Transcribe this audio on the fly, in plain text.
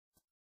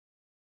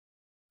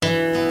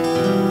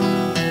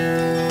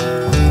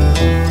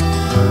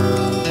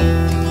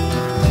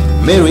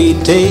Mary,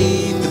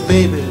 take the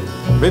baby,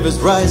 rivers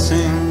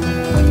rising,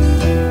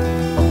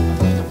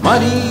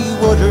 muddy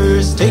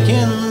waters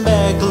taking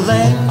back the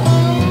land.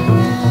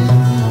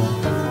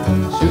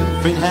 She's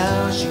afraid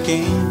how she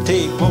can't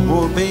take one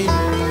more baby.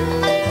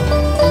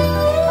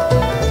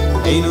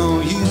 Ain't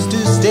no use to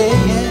stay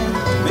and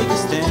make a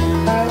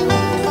stand.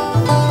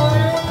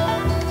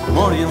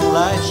 Morning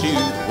light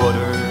shoot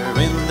water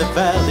in the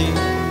valley.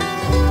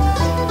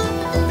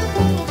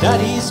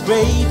 Daddy's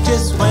grave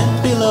just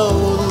went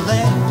below the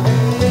land.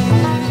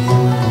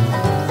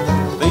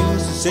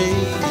 Things to say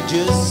you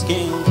just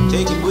can't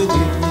take it with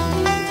you.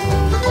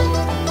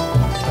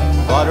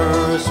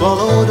 Water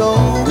swallowed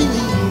all we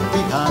leave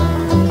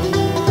behind.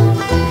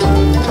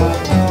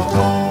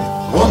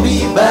 Won't be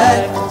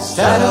back,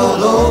 start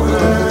all over.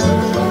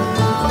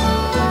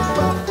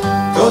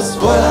 Cause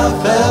what I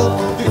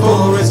felt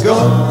before is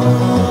gone.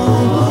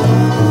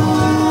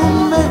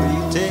 Mary,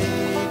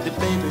 take the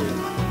baby,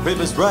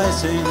 rivers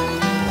rising,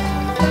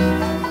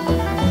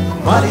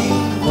 muddy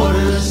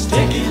waters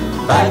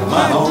taking back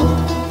my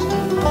home.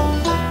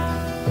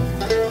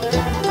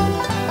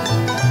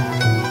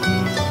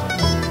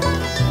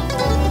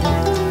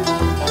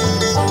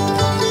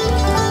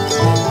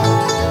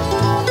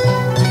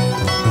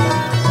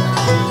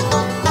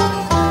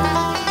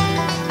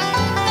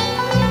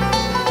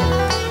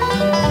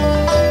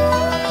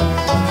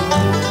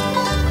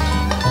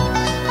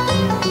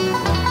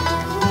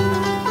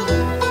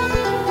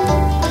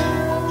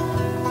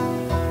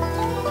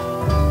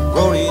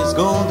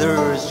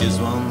 There's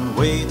just one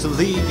way to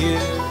leave here.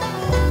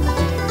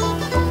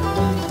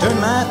 Turn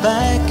my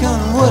back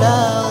on what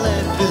I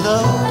left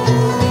below.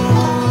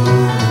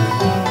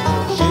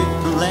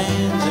 Shifting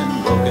lands and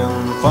broken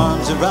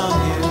farms around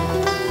here.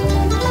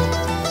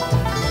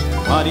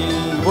 Muddy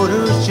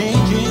waters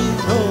changing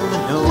all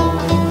I know.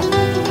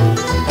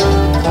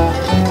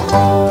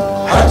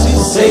 Hard to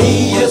say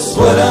just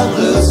what I'm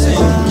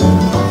losing.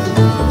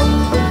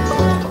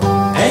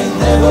 Ain't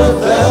never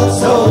felt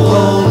so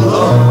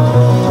alone.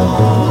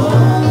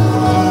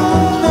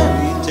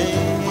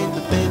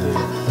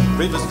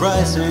 Rivers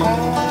rising,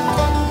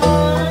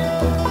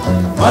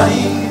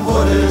 muddy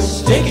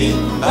waters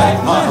taking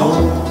back my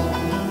home.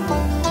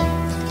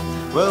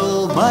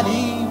 Well,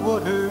 muddy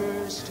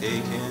waters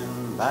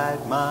taking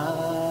back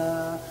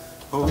my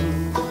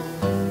home.